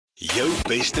Jou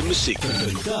beste musiek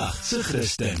vandag se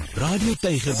Christen. Radio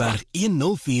Tygerberg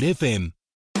 104 FM.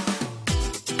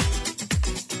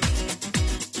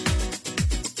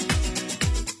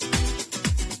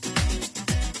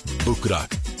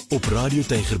 Boekrak op Radio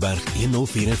Tygerberg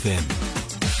 104 FM.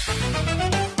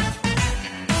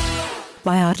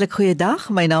 Baie hartlik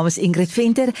goeiedag, my naam is Ingrid.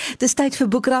 Dis tyd vir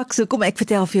Boekrak, so kom ek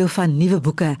vertel vir jou van nuwe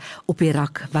boeke op die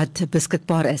rak wat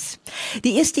beskikbaar is.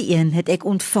 Die eerste een het ek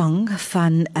ontvang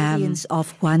van Oasis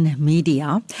of One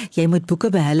Media. Jy moet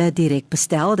boeke by hulle direk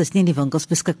bestel, dis nie in die winkels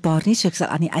beskikbaar nie, so ek sal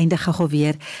aan die einde gou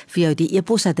weer vir jou die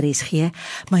e-posadres gee,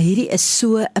 maar hierdie is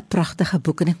so 'n pragtige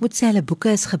boek, en ek moet sê hulle boeke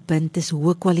is gebind, dis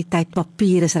hoë kwaliteit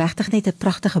papier, is regtig net 'n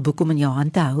pragtige boek om in jou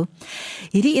hand te hou.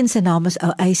 Hierdie een se naam is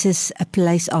Oasis, A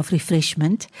Place of Refreshment.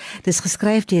 Dis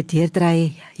geskryf deur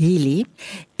Derdre Healey,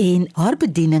 en haar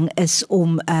bediening is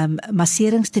om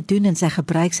masserings te doen, en sy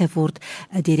word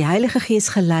deur die Heilige Gees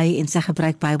gelei, en sy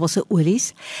gebruik Bybelse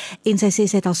olies, en sy sê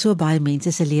sy het al so baie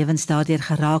mense se lewens daardeur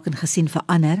geraak en gesien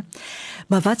verander.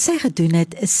 Maar wat sy gedoen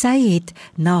het, is sy het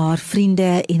na haar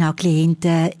vriende en haar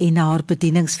kliënte en haar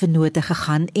bedieningsvennote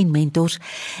gegaan en mentors,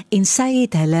 en sy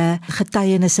het hulle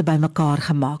getuienisse bymekaar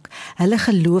gemaak, hulle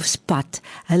geloofspad,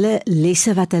 hulle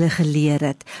lesse wat hulle geleer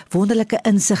het, wonderlike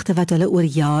insigte wat hulle oor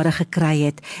jare gekry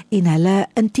het, en hulle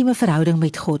intieme verhouding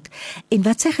met God. En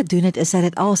wat sy gedoen het, is sy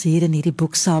het alles hier in hierdie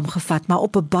boek saamgevat, maar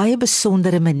op 'n baie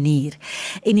besondere manier.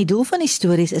 En die doel van die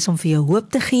stories is om vir jou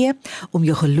hoop te gee, om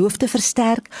jou geloof te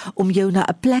versterk, om jou na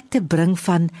 'n plek te bring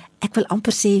van, ek wil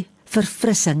amper sê,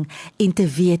 verfrissing, en te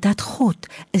weet dat God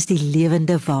is die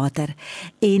lewende water.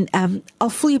 En al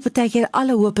voel jy partykeer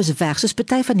alle hoop is weg, soos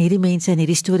party van hierdie mense in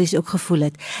hierdie stories ook gevoel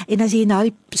het. En as jy na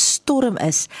die storm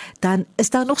is, dan is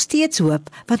daar nog steeds hoop,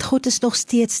 want God is nog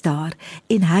steeds daar.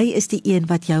 En hy is die een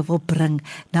wat jou wil bring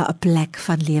na 'n plek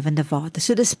van lewende water.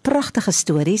 So dis pragtige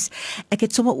stories. Ek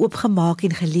het sommer oopgemaak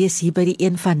en gelees hier by die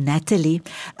een van Natalie,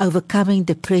 Overcoming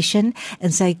Depression,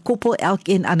 en sy koppel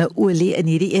elkeen aan 'n olie. In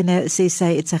hierdie ene sê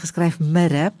sy, het sy geskryf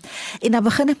mirre, en dan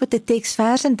begin ek met 'n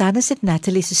teksvers, en dan is dit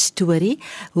Natalie se storie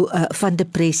van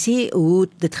depressie, hoe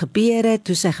dit gebeur het,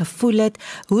 hoe sy gevoel het,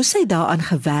 hoe sy daaraan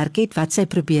gewerk het, wat sy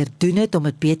probeer doen het om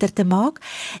dit beter te maak.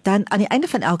 Dan aan die einde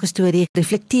van elke storie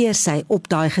reflekteer sy op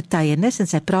daai getuienis, en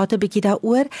sy praat 'n bietjie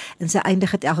daaroor, en sy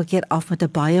eindig dit elke keer af met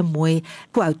 'n baie mooi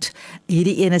quote.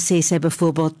 Hierdie ene sê sy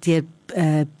byvoorbeeld deur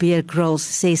Beer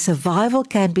Grylls say survival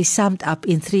can be summed up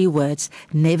in 3 words: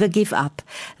 never give up.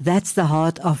 That's the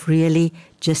heart of it really,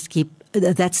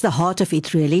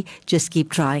 just keep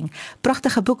trying.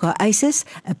 Pragtige boek, Oasis,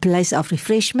 A Place of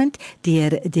Refreshment,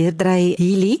 deur Derdre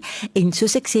Healey, en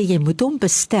soos ek sê, jy moet hom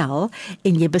bestel,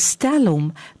 en jy bestel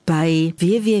hom by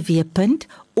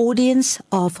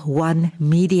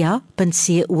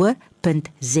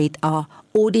www.audienceofonemedia.co.za,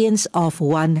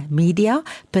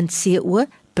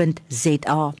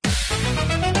 audienceofonemedia.co.za.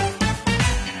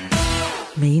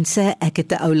 Mense, ek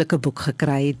het 'n oulike boek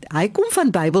gekry. Hy kom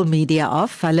van Bybelmedia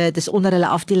af. Dis onder hulle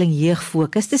afdeling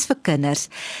jeugfokus, dis vir kinders.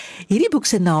 Hierdie boek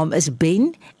se naam is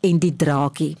Ben en die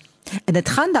drakie. En dit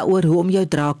gaan daaroor hoe om jou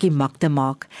drakie mak te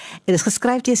maak. En is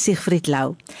geskryf deur Siegfried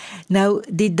Louw. Nou,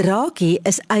 die drakie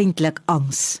is eintlik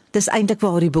angs. Dis eintlik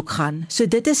waaroor die boek gaan. So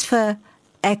dit is vir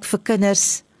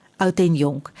kinders, oud en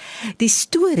jonk. Die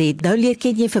storie, nou leer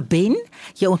ken jy vir Ben,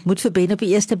 jy ontmoet vir Ben op die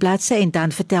eerste bladsy, en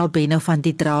dan vertel Ben nou van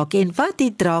die drakie, en wat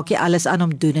die drakie alles aan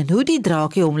hom doen, en hoe die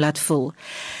drakie hom laat voel.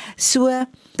 So,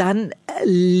 dan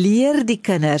leer die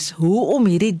kinders hoe om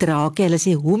hierdie drakie, hulle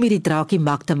sê hoe om hierdie drakie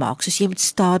mak te maak, soos jy moet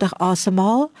stadig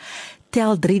asemhaal,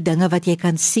 tel 3 dinge wat jy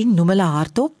kan sien, noem hulle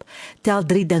hardop, tel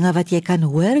 3 dinge wat jy kan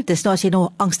hoor, dis nou as jy nou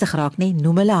angstig raak nie,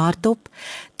 noem hulle hardop,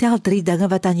 tel 3 dinge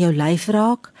wat aan jou lyf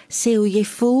raak, sê hoe jy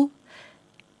voel,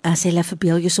 as jy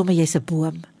verbeel jy sommer jy's 'n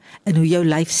boom, en hoe jou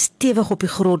lyf stewig op die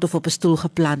grond of op 'n stoel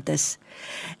geplant is.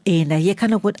 En jy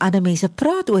kan ook met ander mense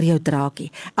praat oor jou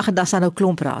drakie. En dan sal nou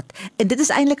klomp praat. En dit is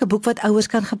eintlik 'n boek wat ouers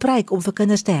kan gebruik om vir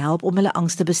kinders te help om hulle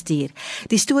angs te bestuur.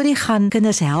 Die storie gaan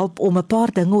kinders help om 'n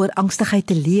paar dinge oor angstigheid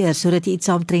te leer, sodat jy iets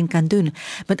daaromtrent kan doen.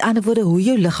 Met ander woorde, hoe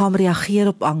jou liggaam reageer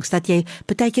op angs, dat jy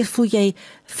partykeer voel jy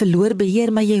verloor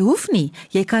beheer, maar jy hoef nie.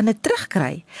 Jy kan dit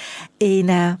terugkry.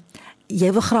 En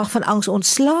jy wil graag van angs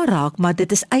ontslaa raak, maar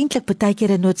dit is eintlik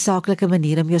partykeer 'n noodsaaklike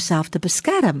manier om jouself te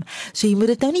beskerm. So jy moet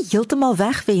dit nou nie heeltemal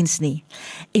wegwens nie.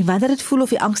 En wanneer dit voel of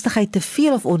die angstigheid te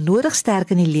veel of onnodig sterk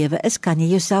in die lewe is, kan jy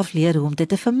jouself leer hoe om dit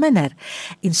te verminder.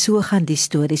 En so gaan die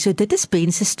storie. So dit is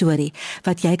Ben se storie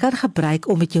wat jy kan gebruik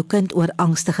om met jou kind oor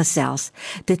angs te gesels.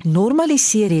 Dit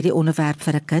normaliseer hierdie onderwerp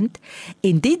vir 'n kind,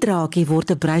 en die drakie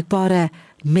word 'n bruikbare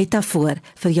metafoor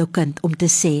vir jou kind om te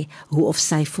sê hoe of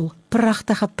sy voel.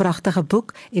 Pragtige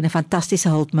boek en 'n fantastiese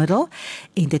hulpmiddel.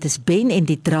 En dit is Ben en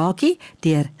die drakie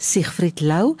deur Siegfried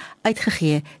Louw,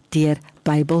 uitgegee deur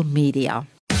Bybelmedia.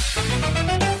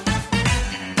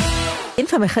 Een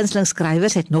van my gunsteling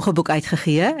skrywers het nog 'n boek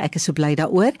uitgegee. Ek is so bly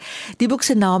daaroor. Die boek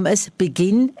se naam is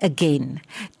Begin Again.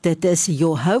 Dit is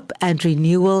Your Hope and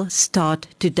Renewal Start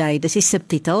Today. Dis die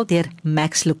subtitel deur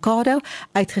Lucado,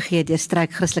 uitgegee deur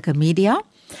Struik Christelike Media.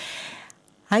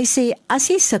 Hy sê as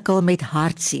jy sukkel met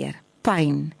hartseer,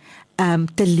 pyn,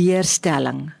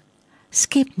 teleurstelling,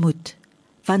 skep moed,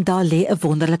 want daar lê 'n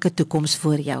wonderlike toekoms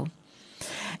voor jou.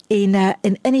 En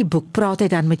in die boek praat hy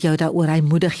dan met jou daaroor, hy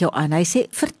moedig jou aan. Hy sê,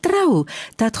 vertrou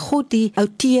dat God die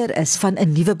outeur is van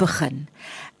 'n nuwe begin.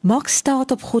 Maak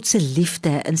staat op God se liefde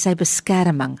en sy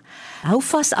beskerming. Hou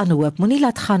vas aan hoop, moenie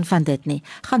laat gaan van dit nie.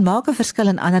 Gaan maak 'n verskil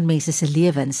in ander mense se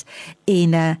lewens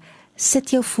en sit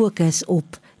jou fokus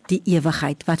op die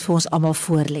ewigheid wat vir ons almal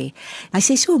voorlê. Hy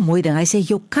sê so 'n mooi ding, hy sê,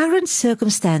 your current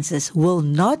circumstances will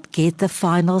not get the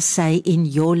final say in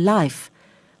your life.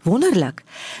 Wonderlik.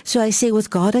 So hy sê, with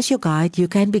God as your guide, you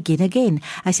can begin again.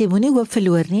 Hy sê, moenie hoop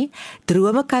verloor nie.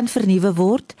 Drome kan vernuwe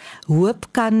word, hoop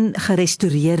kan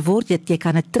gerestoreer word, jy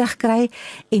kan dit terugkry,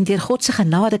 en deur God se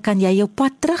genade kan jy jou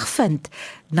pad terugvind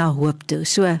na hoop toe.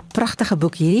 So, pragtige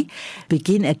boek hierdie.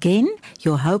 Begin Again,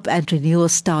 Your Hope and Renewal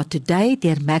Start Today,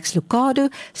 deur Lucado,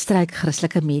 Struik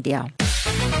Christelike Media.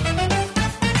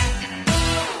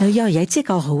 Nou ja, jy het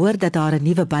seker al gehoor dat daar 'n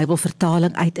nuwe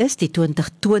Bybelvertaling uit is, die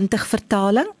 2020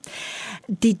 vertaling.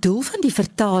 Die doel van die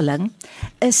vertaling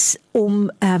is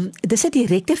om, dis 'n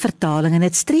direkte vertaling en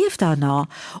dit streef daarna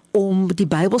om die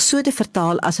Bybel so te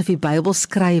vertaal asof die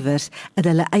Bybelskrywers in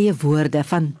hulle eie woorde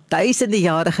van duisende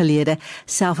jare gelede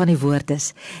self aan die woord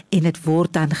is. En dit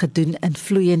word dan gedoen in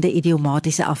vloeiende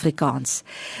idiomatiese Afrikaans.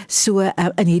 So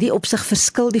in hierdie opsig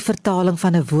verskil die vertaling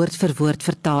van 'n woord vir woord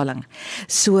vertaling.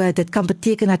 So dit kan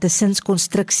beteken dat 'n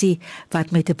sinskonstruksie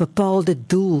wat met 'n bepaalde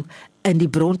doel in die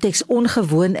bronteks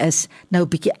ongewoon is, nou 'n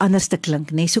bietjie anders te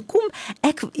klink, nê? So kom,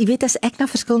 jy weet, as ek na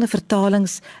verskillende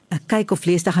vertalings kyk of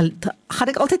lees, dan gaan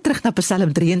ek altyd terug na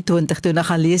Psalm 23 toe, en dan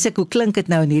gaan lees ek, hoe klink dit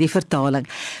nou in hierdie vertaling?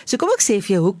 So kom ek sê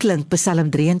vir jou, hoe klink Psalm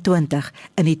 23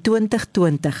 in die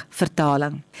 2020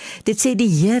 vertaling? Dit sê, die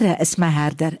Here is my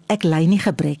herder, ek ly nie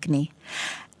gebrek nie.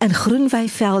 In groen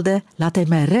weivelde laat hy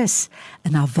my rus,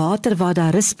 en na water waar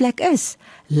daar rusplek is,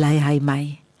 lei hy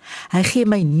my. Hy gee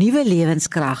my nuwe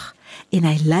lewenskrag, en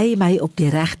hy lei my op die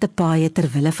regte paaie ter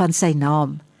wille van sy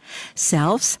naam.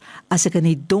 Selfs as ek in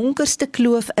die donkerste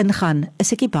kloof ingaan,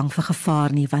 is ek nie bang vir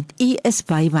gevaar nie, want U is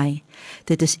by my.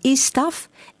 Dit is U staf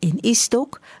en U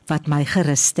stok wat my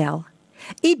gerus stel.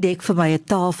 U dek vir my 'n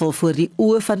tafel voor die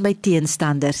oë van my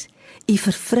teenstanders. U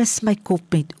verfris my kop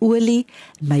met olie,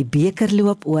 my beker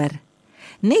loop oor.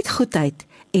 Net goedheid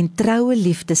en troue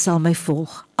liefde sal my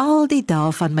volg, al die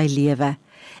dae van my lewe,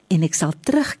 en ek sal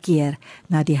terugkeer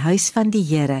na die huis van die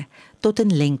Here tot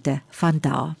in lengte van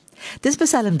dae. Dis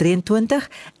Psalm 23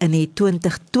 in die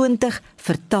 2020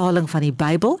 vertaling van die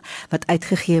Bybel, wat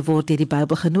uitgegee word deur die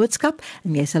Bybelgenootskap,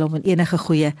 en jy sal hom in enige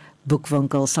goeie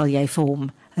boekwinkel sal jy vir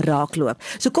hom raakloop.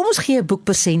 So kom ons gee 'n boek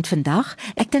persent vandag.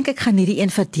 Ek dink ek gaan hierdie een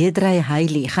vir Derdre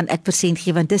Healey gaan ek persent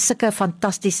gee, want dis sulke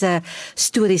fantastiese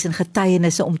stories en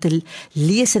getuienisse om te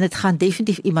lees, en dit gaan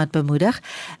definitief iemand bemoedig.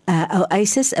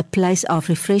 Oasis, A Place of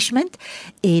Refreshment,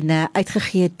 en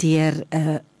uitgegee deur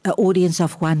A Audience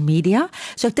of One Media.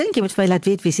 So ek dink jy moet vir my laat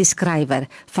weet wie is die skrywer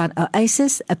van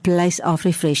Oasis, A Place of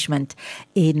Refreshment,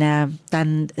 en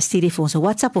dan stuur jy vir ons 'n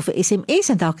WhatsApp of 'n SMS,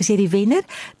 en dalk as jy die wenner,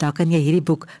 dan kan jy hierdie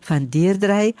boek van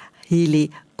Derdre Healey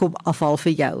kom afhaal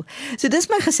vir jou. So dis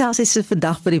my geselsie so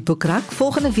vandag by die Boekrak.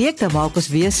 Volgende week dan maak ons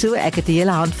weer so. Ek het 'n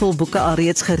hele handvol boeke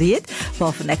alreeds gereed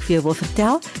waarvan ek vir jou wil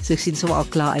vertel. So ek sien sommer al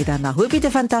klaar uit daarna. Hoop jy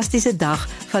 'n fantastiese dag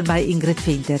van my Ingrid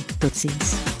Venter.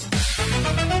 Totsiens.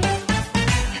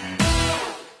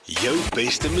 Jou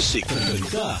beste musiek vir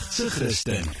vandag se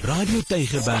Christen. Radio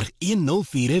Tygerberg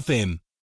 104 FM.